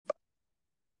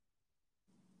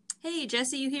Hey,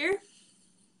 Jesse, you here?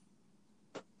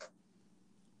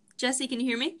 Jesse, can you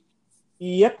hear me?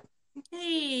 Yep.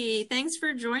 Hey, thanks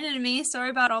for joining me. Sorry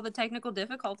about all the technical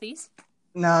difficulties.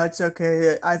 No, it's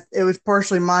okay. It was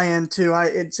partially my end too.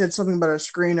 It said something about a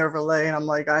screen overlay, and I'm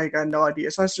like, I got no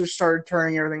idea. So I just started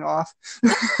turning everything off.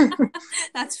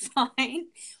 That's fine.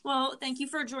 Well, thank you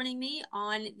for joining me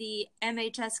on the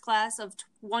MHS class of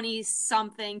 20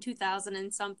 something, 2000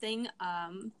 and something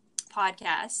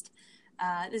podcast.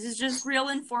 This is just real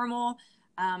informal.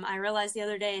 I realized the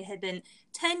other day it had been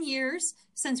 10 years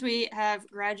since we have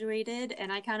graduated,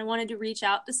 and I kind of wanted to reach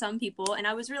out to some people, and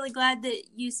I was really glad that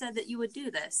you said that you would do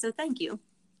this. So thank you.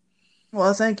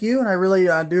 Well, thank you, and I really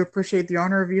do appreciate the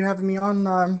honor of you having me on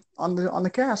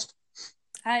the cast.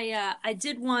 I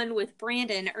did one with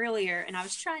Brandon earlier, and I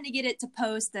was trying to get it to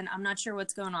post, and I'm not sure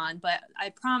what's going on, but I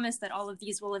promise that all of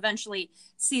these will eventually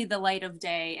see the light of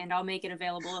day, and I'll make it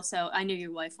available. So I knew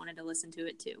your wife wanted to listen to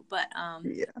it too, but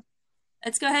Yeah.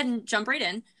 let's go ahead and jump right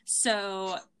in.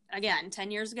 So again,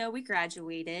 10 years ago we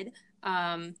graduated.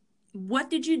 What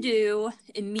did you do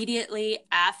immediately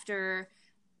after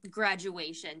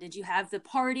graduation? Did you have the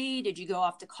party? Did you go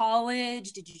off to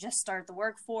college? Did you just start the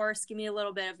workforce? Give me a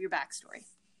little bit of your backstory.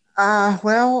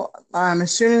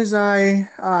 As soon as I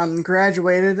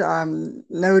graduated,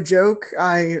 no joke,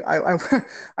 I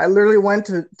literally went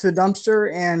to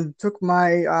dumpster and took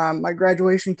my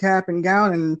graduation cap and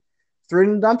gown and threw it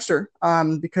in the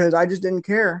dumpster because I just didn't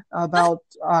care about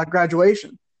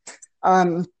graduation.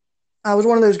 Um, I was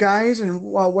one of those guys and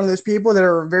one of those people that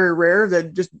are very rare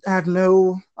that just have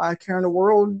no care in the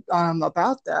world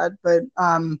about that. But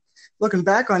looking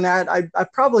back on that, I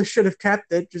probably should have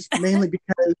kept it just mainly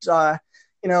because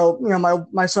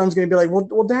my son's going to be like,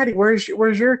 well, Daddy, where's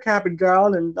your cap and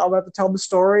gown? And I'll have to tell him the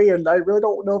story. And I really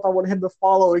don't know if I want him to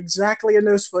follow exactly in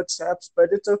those footsteps, but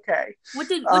it's okay. What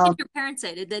did your parents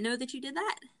say? Did they know that you did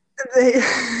that? They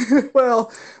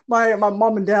well, my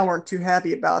mom and dad weren't too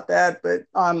happy about that, but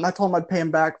I told them I'd pay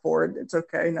them back for it. It's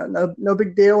okay, no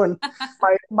big deal. And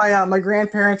my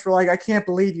grandparents were like, I can't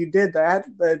believe you did that,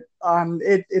 but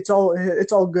it's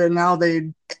all good now.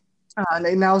 They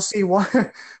now see why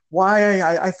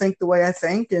I think the way I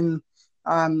think, and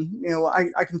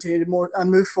I continue to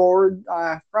move forward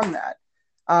from that.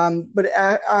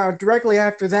 But directly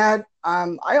after that,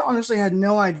 I honestly had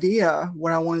no idea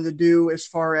what I wanted to do as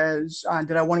far as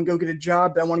did I want to go get a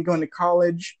job? Did I want to go into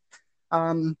college?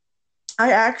 Um,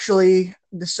 I actually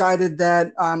decided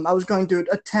that I was going to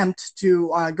attempt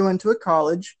to go into a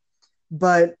college,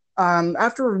 but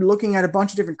after looking at a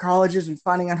bunch of different colleges and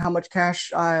finding out how much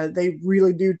cash they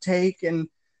really do take and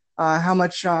how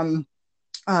much of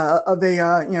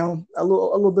a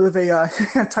little bit of a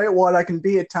tightwad I can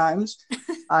be at times.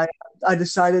 I I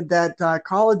decided that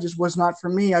college was not for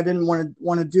me. I didn't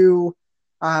want to do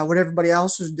what everybody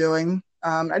else was doing.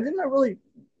 I didn't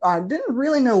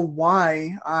really know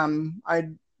why I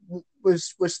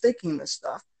was thinking this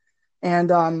stuff, and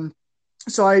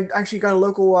so I actually got a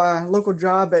local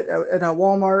job at a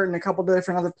Walmart and a couple of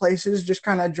different other places, just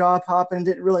kind of job hopping, and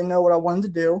didn't really know what I wanted to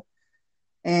do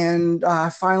and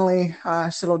finally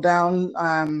settled down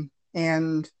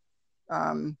and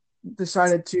um,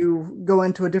 decided to go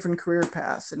into a different career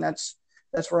path, and that's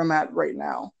where I'm at right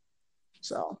now.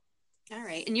 So, All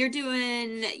right. And you're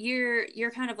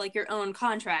kind of like your own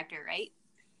contractor, right?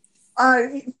 uh,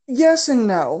 yes and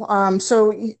no.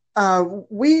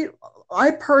 We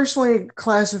I personally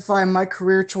classify my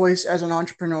career choice as an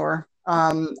entrepreneur.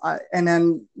 And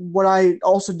then what I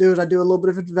also do is I do a little bit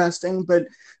of investing, but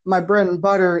my bread and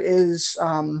butter is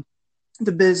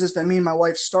the business that me and my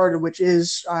wife started, which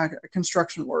is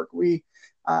construction work. We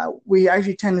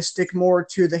actually tend to stick more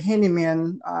to the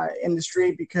handyman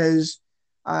industry because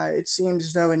it seems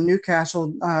as though in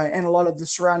Newcastle and a lot of the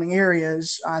surrounding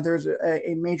areas, there's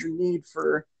a major need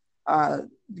for uh,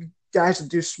 guys to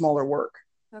do smaller work.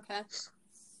 Okay.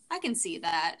 I can see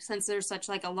that since there's such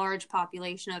like a large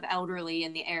population of elderly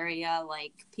in the area,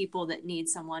 like people that need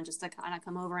someone just to kind of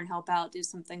come over and help out, do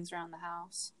some things around the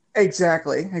house.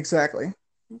 Exactly, exactly.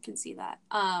 I can see that.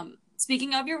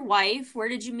 Speaking of your wife, where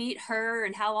did you meet her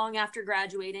and how long after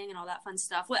graduating and all that fun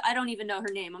stuff? What I don't even know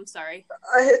her name. I'm sorry.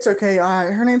 It's okay.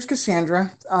 Her name's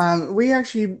Cassandra. We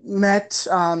actually met.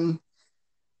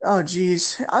 Oh,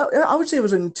 geez. I would say it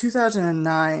was in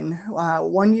 2009,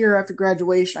 1 year after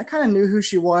graduation. I kind of knew who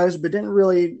she was, but we didn't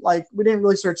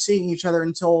really start seeing each other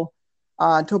until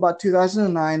about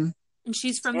 2009. And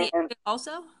she's from the And area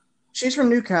also? she's from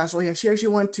Newcastle. Yeah, she actually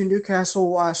went to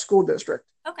Newcastle School District.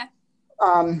 Okay.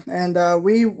 And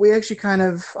we actually kind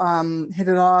of hit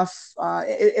it off.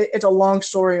 It's a long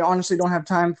story. Honestly, don't have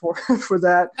time for for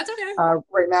that That's okay.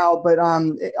 right now, but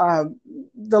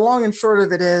the long and short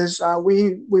of it is,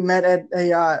 we met at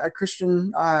a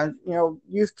Christian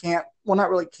youth camp. Well, not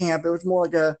really camp. It was more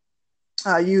like a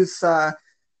youth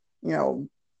you know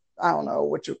I don't know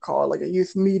what you call it, like a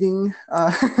youth meeting.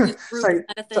 Youth group kind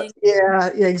of thing. Yeah,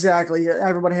 exactly. Yeah,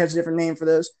 everybody has a different name for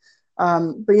those.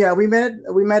 But yeah, we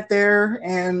met there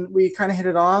and we kind of hit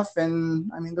it off,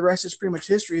 and I mean the rest is pretty much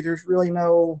history. Um,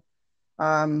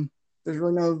 there's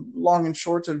really no long and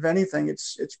shorts of anything.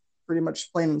 It's pretty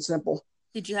much plain and simple.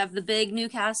 Did you have the big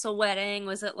Newcastle wedding?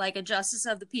 Was it like a justice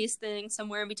of the peace thing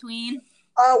somewhere in between?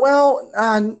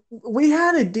 We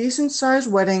had a decent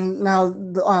sized wedding. Now,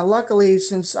 luckily,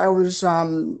 since I was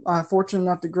fortunate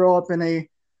enough to grow up in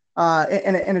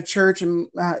a church and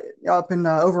up in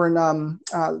over in on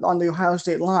the Ohio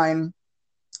State line,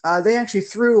 they actually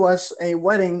threw us a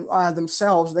wedding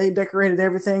themselves. They decorated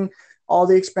everything. All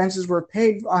the expenses were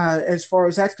paid as far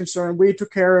as that's concerned. We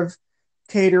took care of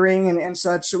catering and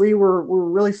such. So we were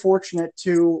really fortunate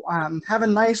to have a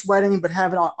nice wedding, but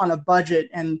have it on a budget.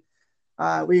 And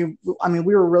we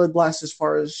were really blessed as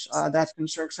far as that's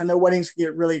concerned. Because I know weddings can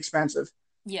get really expensive.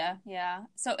 Yeah, yeah.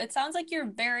 So it sounds like you're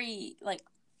very like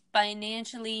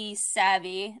financially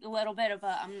savvy. A little bit of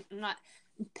a I'm not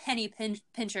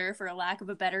pincher for a lack of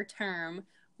a better term.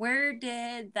 Where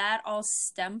did that all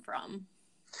stem from?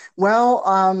 Well,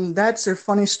 that's a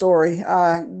funny story.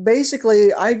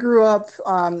 Basically, I grew up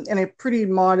in a pretty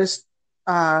modest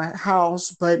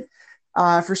house, but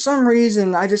for some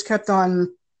reason, I just kept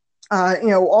on,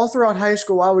 all throughout high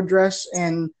school, I would dress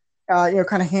in,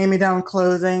 kind of hand-me-down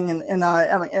clothing, and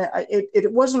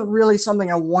it wasn't really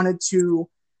something I wanted to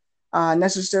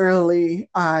necessarily,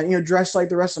 dress like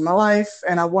the rest of my life,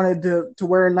 and I wanted to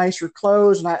wear nicer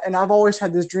clothes, and I've always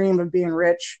had this dream of being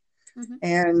rich.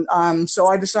 Hmm. And so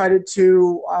I decided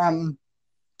to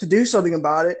do something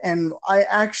about it. And I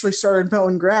actually started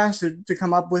mowing grass to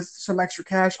come up with some extra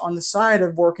cash on the side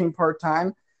of working part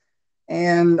time.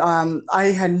 And I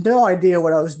had no idea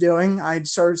what I was doing. I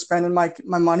started spending my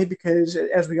money because,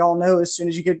 as we all know, as soon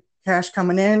as you get cash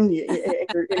coming in,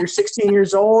 you're 16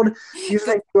 years old, you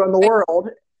think you're in the world.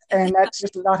 And that's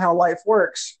just not how life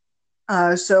works.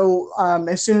 So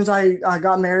as soon as I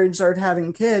got married and started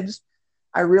having kids,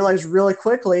 I realized really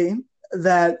quickly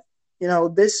that,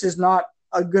 this is not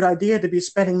a good idea to be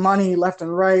spending money left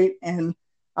and right. And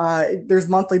there's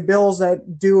monthly bills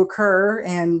that do occur,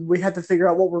 and we had to figure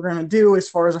out what we're going to do as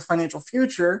far as a financial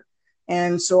future.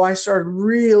 And so I started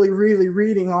really, really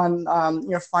reading on,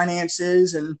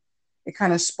 finances, and it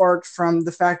kind of sparked from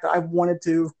the fact that I wanted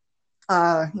to,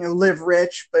 live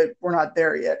rich, but we're not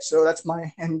there yet. So that's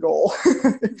my end goal.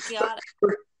 Got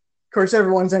Of course,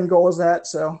 everyone's end goal is that.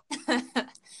 So, it.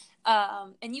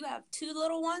 And you have two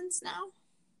little ones now?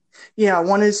 yeah,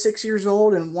 one is 6 years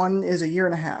old and one is a year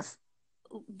and a half.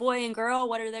 Boy and girl,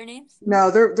 what are their names?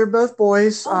 No, they're both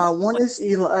boys. Oh, One is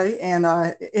Eli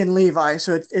and Levi.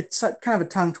 So it's kind of a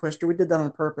tongue twister. We did that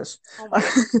on purpose. oh my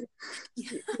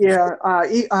Yeah,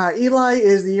 Eli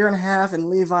is the year and a half, and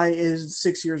Levi is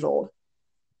 6 years old.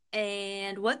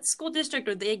 And what school district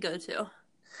would they go to?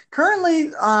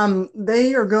 Currently,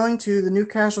 they are going to the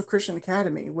Newcastle Christian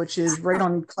Academy, which is right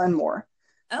on Glenmore.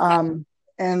 Okay. Um,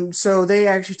 and so they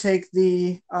actually take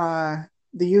the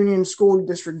Union School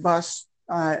District bus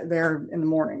there in the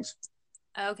mornings.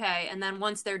 Okay. And then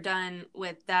once they're done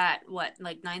with that, what,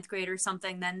 like ninth grade or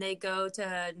something, then they go to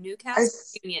I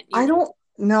Newcastle Union. I Union. don't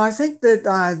know. I think that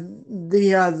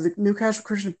the Newcastle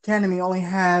Christian Academy only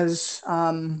has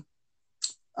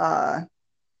uh,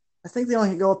 I think they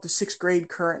only go up to sixth grade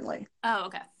currently. Oh,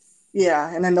 okay.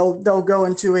 Yeah, and then they'll go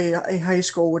into a high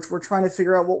school, which we're trying to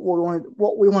figure out what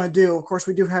we want to do. Of course,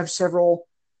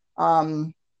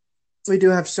 um, we do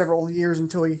have several years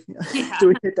until we Yeah. do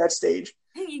we hit that stage.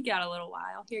 You got a little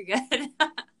while. You're good.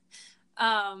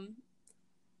 um,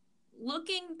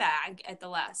 Looking back at the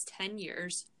last 10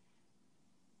 years,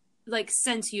 like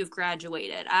since you've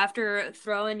graduated, after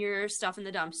throwing your stuff in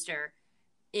the dumpster,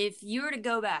 if you were to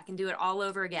go back and do it all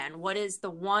over again, what is the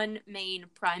one main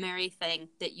primary thing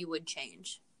that you would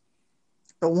change?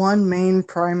 The one main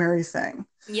primary thing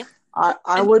Yep. I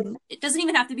And would it doesn't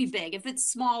even have to be big. If it's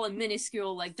small and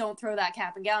minuscule, like don't throw that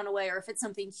cap and gown away, or if it's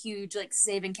something huge, like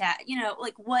saving cat,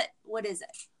 like what is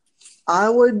it? I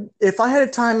would if I had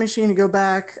a time machine to go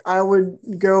back, I would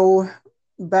go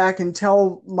back and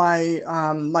tell my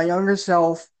younger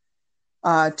self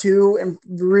two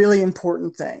really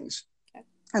important things. Okay.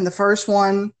 And the first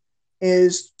one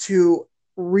is to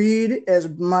read as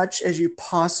much as you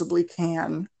possibly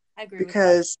can, I agree with that.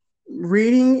 because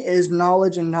reading is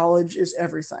knowledge and knowledge is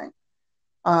everything.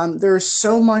 There's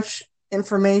so much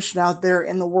information out there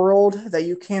in the world that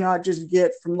you cannot just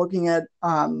get from looking at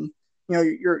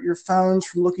your phones,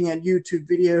 from looking at YouTube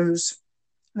videos.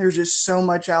 There's just so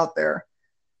much out there.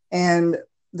 And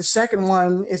the second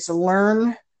one is to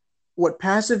learn what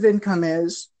passive income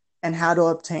is and how to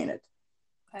obtain it.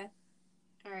 Okay.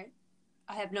 All right.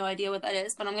 I have no idea what that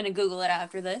is, but I'm going to Google it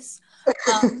after this.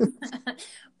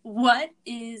 What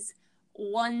is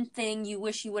one thing you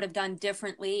wish you would have done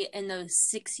differently in those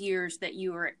 6 years that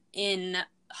you were in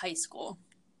high school?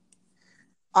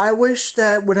 I wish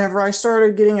that whenever I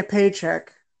started getting a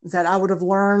paycheck, that I would have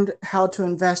learned how to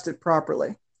invest it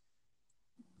properly.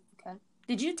 Okay.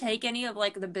 Did you take any of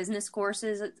like the business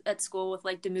courses at school with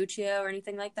like DiMuccio or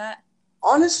anything like that?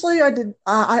 Honestly, I did.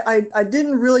 I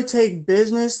didn't really take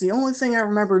business. The only thing I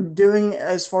remember doing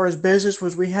as far as business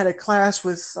was we had a class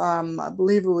with, I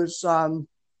believe it was Mrs.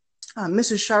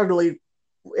 Shadley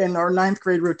in our ninth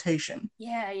grade rotation.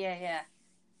 Yeah.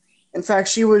 In fact,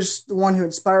 she was the one who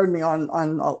inspired me on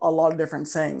a lot of different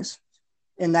things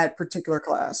in that particular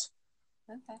class.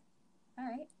 Okay. All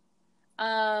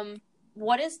right.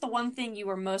 What is the one thing you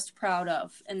were most proud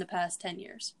of in the past 10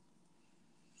 years?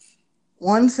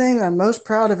 One thing I'm most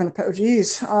proud of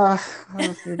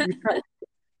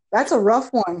that's a rough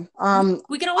one.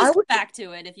 We can always come back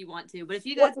to it if you want to, but if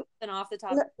you got something off the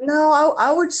top. No,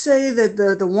 I would say that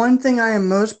the one thing I am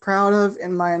most proud of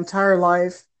in my entire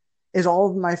life is all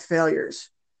of my failures.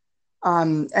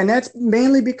 And that's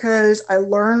mainly because I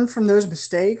learned from those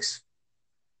mistakes.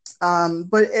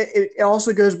 But it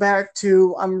also goes back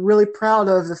to I'm really proud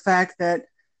of the fact that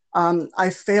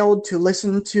I failed to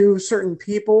listen to certain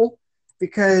people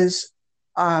because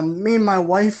me and my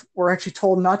wife were actually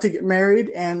told not to get married,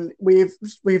 and we've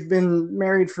been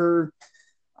married for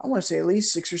I want to say at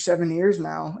least 6 or 7 years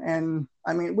now. And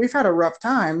I mean, we've had a rough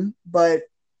time, but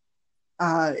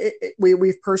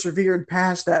we've persevered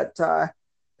past that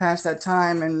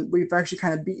time, and we've actually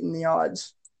kind of beaten the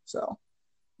odds. So.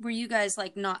 Were you guys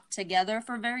like not together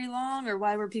for very long, or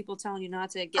why were people telling you not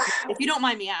to get married, if you don't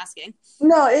mind me asking?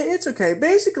 No, it's okay.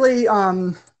 Basically,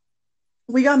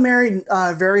 we got married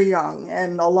very young,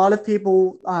 and a lot of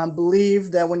people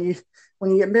believe that when you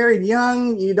get married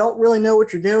young, you don't really know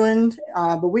what you're doing.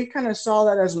 But we kind of saw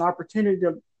that as an opportunity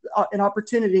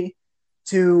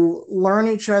to learn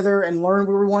each other and learn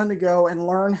where we wanted to go, and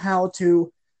learn how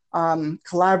to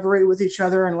collaborate with each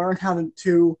other, and learn how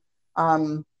to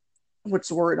what's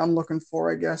the word I'm looking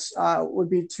for? I guess would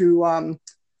be to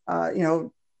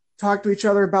talk to each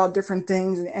other about different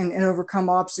things, and overcome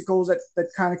obstacles that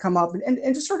kind of come up,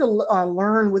 and just sort of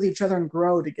learn with each other and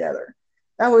grow together.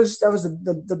 That was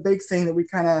the big thing that we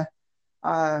kind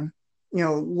of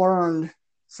learned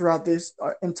throughout this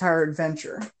entire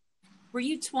adventure. Were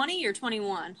you 20 or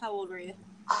 21? How old were you?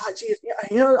 Geez,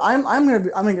 yeah, I'm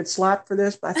gonna get slapped for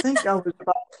this, but I think I was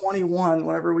about 21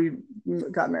 whenever we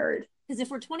got married. Because if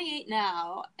we're 28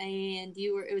 now, and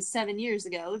it was 7 years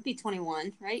ago, it would be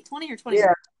 21, right? 20 or 21?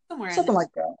 Yeah, somewhere something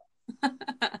like that.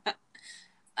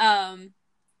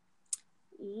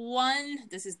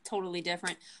 This is totally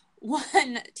different.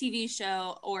 One TV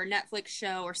show or Netflix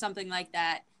show or something like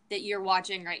that you're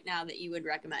watching right now that you would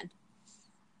recommend?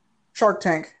 Shark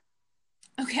Tank.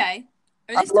 Okay.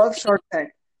 I love Shark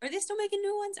Tank. Are they still making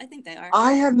new ones? I think they are.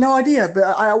 I have no idea, but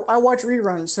I watch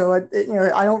reruns, so I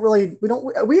don't really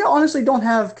we honestly don't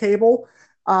have cable.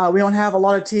 We don't have a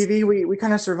lot of TV. We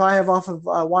kind of survive off of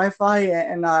Wi-Fi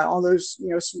and all those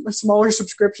smaller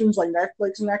subscriptions like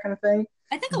Netflix and that kind of thing.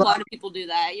 I think a lot of people do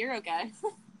that. You're okay.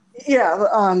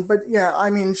 Yeah, but yeah, I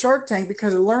mean Shark Tank,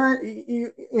 because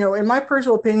in my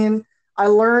personal opinion,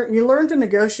 you learn to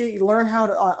negotiate, you learn how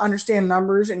to understand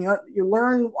numbers, and you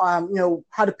learn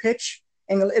how to pitch.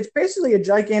 And it's basically a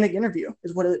gigantic interview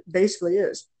is what it basically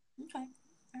is. Okay.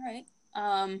 All right.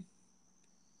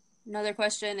 Another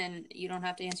question, and you don't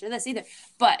have to answer this either,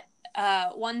 but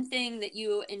one thing that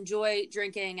you enjoy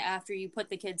drinking after you put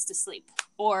the kids to sleep,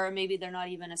 or maybe they're not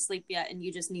even asleep yet and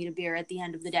you just need a beer at the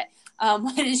end of the day.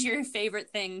 What is your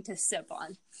favorite thing to sip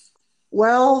on?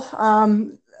 Well, how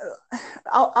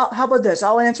about this?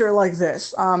 I'll answer it like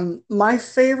this. My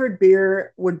favorite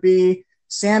beer would be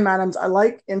Sam Adams. I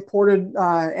like imported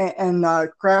and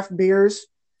craft beers.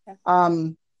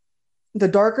 Okay. The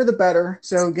darker the better.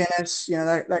 So Guinness,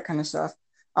 that kind of stuff.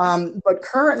 But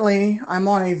currently, I'm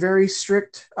on a very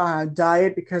strict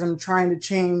diet because I'm trying to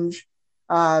change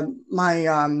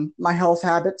my health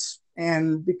habits,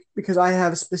 and because I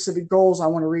have specific goals I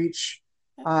want to reach,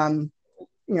 for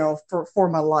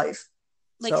my life.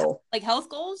 Like health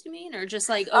goals, you mean, or just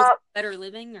like better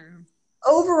living, or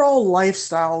overall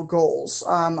lifestyle goals.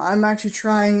 I'm actually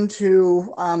trying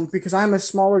to, because I'm a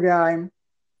smaller guy,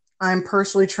 I'm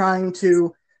personally trying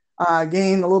to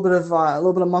gain a little bit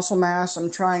of muscle mass.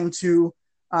 I'm trying to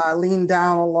lean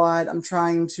down a lot. I'm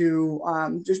trying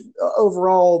to just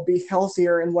overall be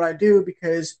healthier in what I do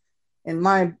because in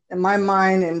my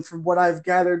mind and from what I've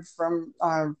gathered from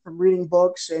reading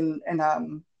books and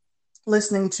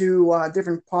listening to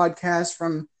different podcasts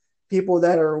from people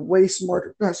that are way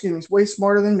smarter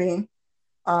than me.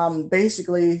 They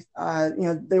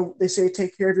say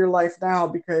take care of your life now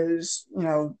because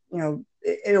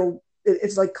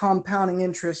it's like compounding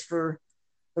interest for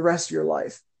the rest of your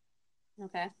life.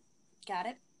 Okay, got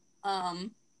it.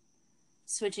 Um,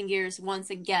 Switching gears once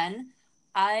again,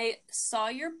 I saw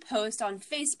your post on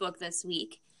Facebook this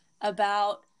week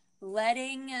about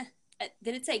letting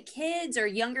did it say kids or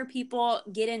younger people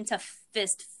get into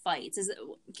fist fights?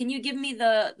 Can you give me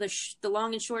the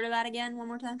long and short of that again one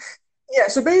more time? Yeah,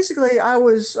 so basically, I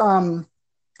was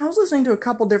listening to a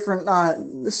couple different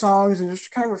songs and just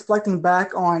kind of reflecting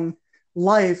back on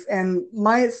life, and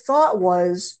my thought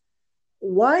was,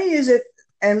 why is it?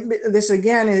 And this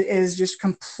again is just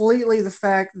completely the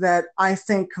fact that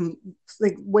think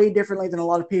way differently than a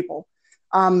lot of people.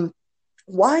 Um,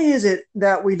 why is it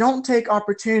that we don't take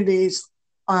opportunities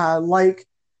like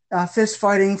fist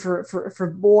fighting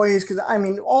for boys? Because I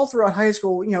mean, all throughout high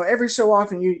school, every so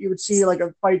often you would see like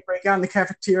a fight break out in the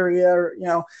cafeteria, or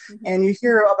Mm-hmm. and you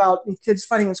hear about kids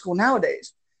fighting in school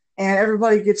nowadays, and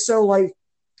everybody gets so like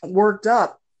worked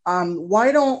up.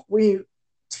 Why don't we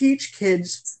teach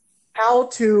kids how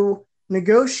to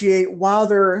negotiate while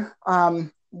they're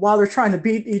trying to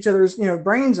beat each other's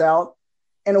brains out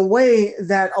in a way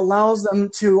that allows them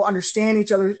to understand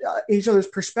each other's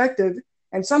perspective,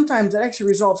 and sometimes that actually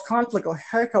resolves conflict a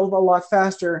heck of a lot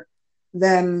faster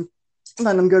than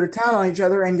letting them go to town on each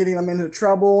other and getting them into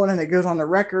trouble, and then it goes on the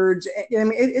records. I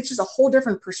mean, it's just a whole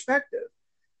different perspective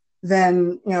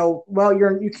than well,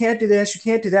 you can't do this, you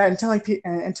can't do that,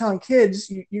 and telling kids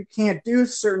you can't do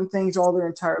certain things all their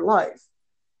entire life,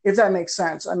 if that makes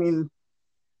sense. I mean,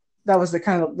 that was the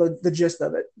kind of the gist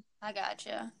of it. I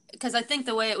gotcha. Because I think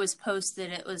the way it was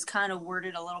posted, it was kind of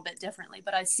worded a little bit differently,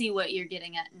 but I see what you're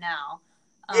getting at now.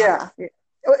 Um, Yeah,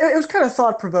 it was kind of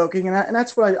thought provoking, and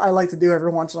that's what I like to do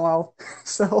every once in a while.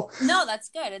 So no, that's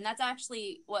good. And that's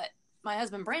actually what my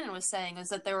husband Brandon was saying is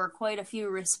that there were quite a few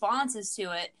responses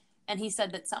to it. And he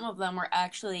said that some of them were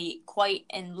actually quite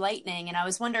enlightening. And I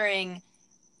was wondering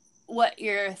what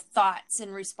your thoughts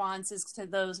and responses to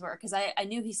those were, because I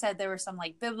knew he said there were some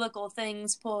like biblical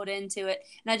things pulled into it,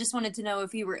 and I just wanted to know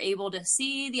if you were able to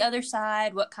see the other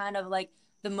side, what kind of like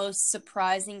the most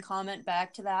surprising comment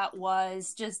back to that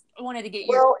was. Just wanted to get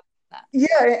your well, that.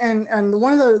 yeah, and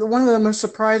one of the most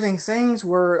surprising things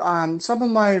were some of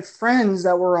my friends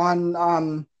that were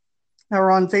on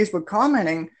Facebook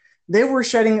commenting. They were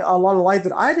shedding a lot of light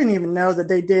that I didn't even know that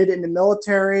they did in the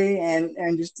military,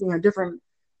 and just different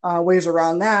ways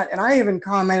around that. And I even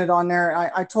commented on there.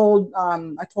 I told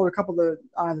a couple of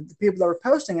the people that were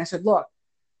posting. I said, look,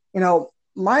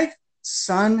 my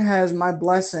son has my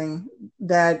blessing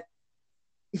that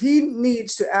he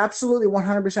needs to absolutely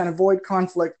 100% avoid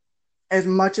conflict as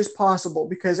much as possible,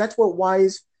 because that's what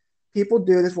wise people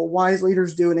do. That's what wise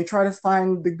leaders do, and they try to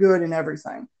find the good in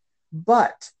everything.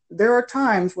 But there are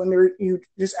times when you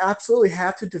just absolutely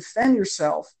have to defend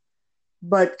yourself.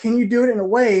 But can you do it in a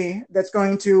way that's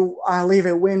going to leave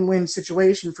a win-win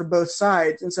situation for both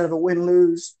sides instead of a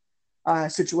win-lose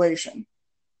situation?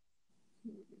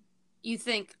 You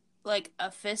think like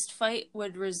a fist fight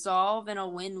would resolve in a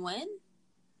win-win?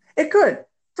 It could.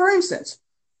 For instance,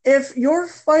 if you're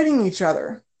fighting each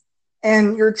other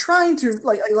and you're trying to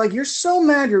like you're so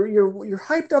mad, you're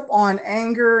hyped up on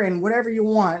anger and whatever you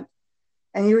want,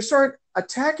 and you start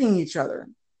attacking each other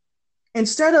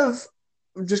instead of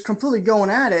just completely going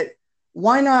at it.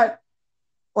 Why not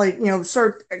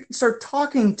start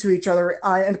talking to each other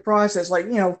in the process, like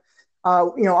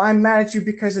I'm mad at you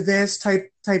because of this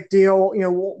type deal.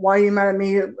 Why are you mad at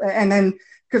me? And then,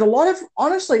 because a lot of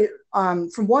honestly,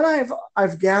 from what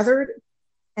I've gathered,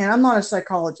 and I'm not a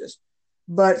psychologist,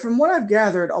 but from what I've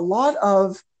gathered, a lot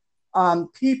of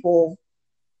people,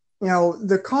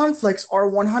 the conflicts are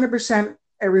 100%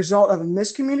 a result of a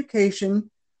miscommunication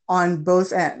on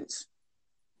both ends.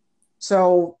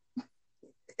 So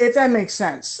if that makes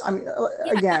sense. I mean, Yeah,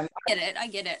 I again, get it. I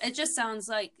get it. It just sounds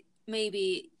like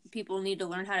maybe people need to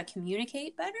learn how to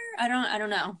communicate better. I don't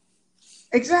know.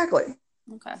 exactly.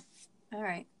 Okay. All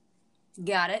right.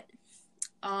 Got it.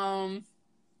 Um,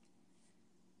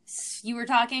 you were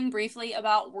talking briefly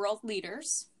about world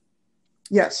leaders.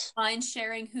 Yes. Mind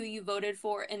sharing who you voted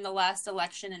for in the last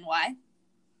election and why?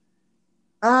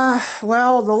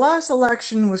 Well, the last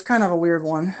election was kind of a weird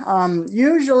one.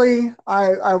 Usually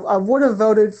I would have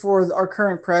voted for our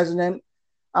current president,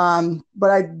 but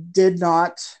I did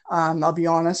not. I'll be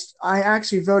honest. I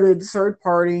actually voted third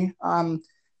party,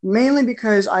 mainly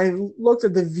because I looked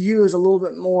at the views a little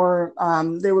bit more.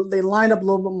 They lined up a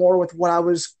little bit more with what I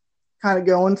was kind of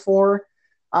going for.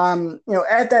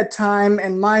 At that time,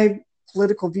 and my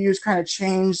political views kind of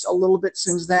changed a little bit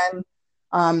since then.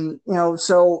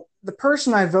 So the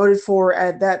person I voted for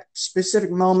at that specific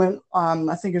moment,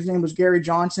 I think his name was Gary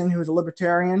Johnson, who was a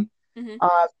libertarian. Hmm.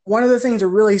 One of the things that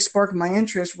really sparked my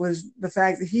interest was the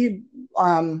fact that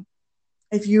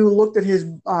if you looked at his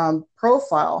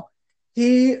profile,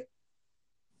 he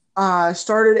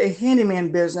started a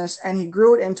handyman business and he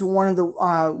grew it into one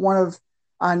of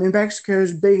New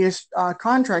Mexico's biggest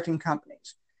contracting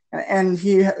companies. And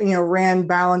he ran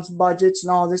balanced budgets and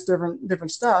all this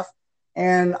different stuff.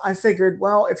 And I figured,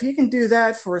 well, if he can do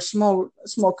that for a small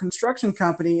construction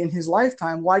company in his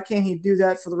lifetime, why can't he do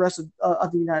that for the rest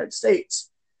of the United States?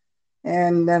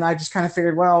 And then I just kind of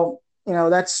figured, well,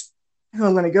 that's who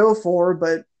I'm going to go for.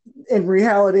 But in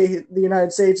reality, the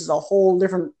United States is a whole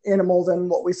different animal than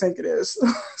what we think it is.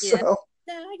 Yeah. So,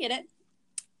 Yeah, I get it.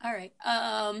 All right.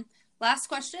 Last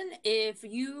question. If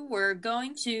you were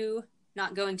going to,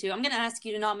 not going to, I'm going to ask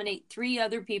you to nominate three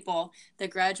other people that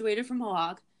graduated from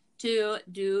Mohawk to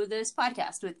do this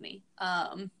podcast with me.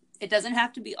 It doesn't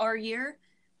have to be our year.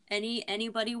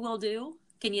 Anybody will do.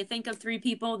 Can you think of three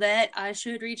people that I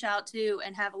should reach out to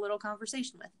and have a little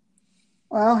conversation with?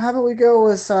 well, how about we go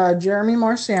with Jeremy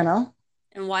Marciano?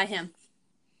 And why him?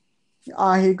 He's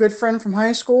a good friend from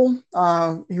high school.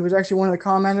 He was actually one of the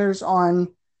commenters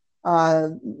on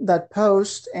that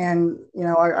post, and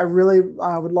I really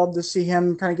would love to see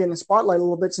him kind of get in the spotlight a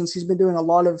little bit since he's been doing a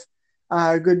lot of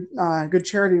good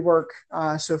charity work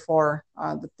so far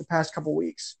the past couple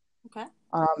weeks. Okay.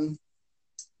 Um,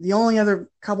 the only other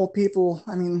couple people,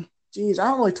 I mean, geez, I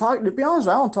don't really talk. To be honest,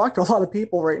 I don't talk to a lot of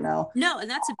people right now. No, and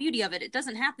that's the beauty of it. It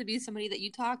doesn't have to be somebody that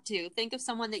you talk to. Think of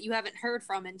someone that you haven't heard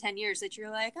from in 10 years that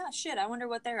you're like, oh shit, I wonder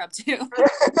what they're up to.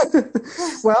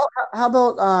 Well, how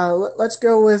about let's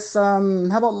go with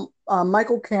how about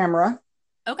Michael Camera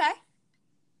Okay.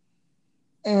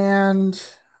 and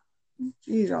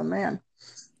geez, oh man.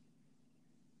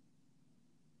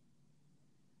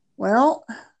 Well,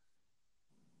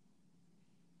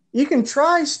 you can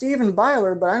try Steven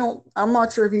Byler, but I'm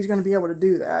not sure if he's going to be able to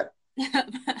do that.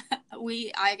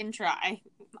 I can try.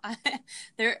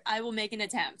 I will make an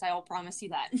attempt. I will promise you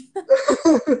that.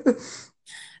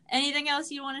 Anything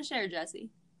else you want to share, Jesse?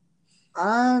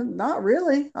 Not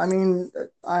really. I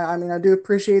do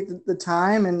appreciate the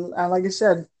time, and like I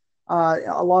said,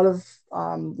 a lot of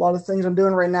things I'm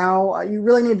doing right now. You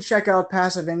really need to check out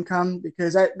Passive Income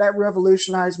because that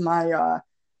revolutionized my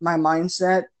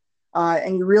mindset.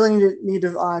 And you really need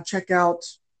to check out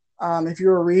if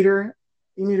you're a reader,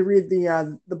 you need to read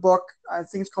the book. I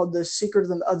think it's called The Secret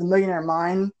of the Millionaire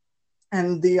Mind,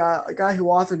 and the guy who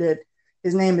authored it,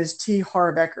 his name is T.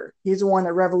 Harv Eker. He's the one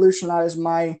that revolutionized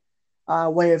my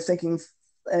way of thinking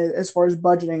as far as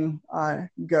budgeting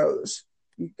goes.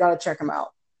 You got to check him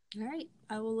out. All right.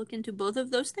 I will look into both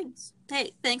of those things.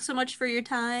 Hey, thanks so much for your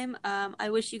time. I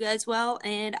wish you guys well,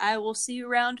 and I will see you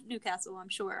around Newcastle, I'm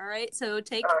sure. All right. So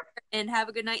take care and have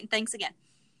a good night, and thanks again.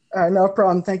 No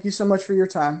problem. Thank you so much for your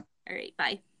time. All right.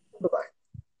 Bye.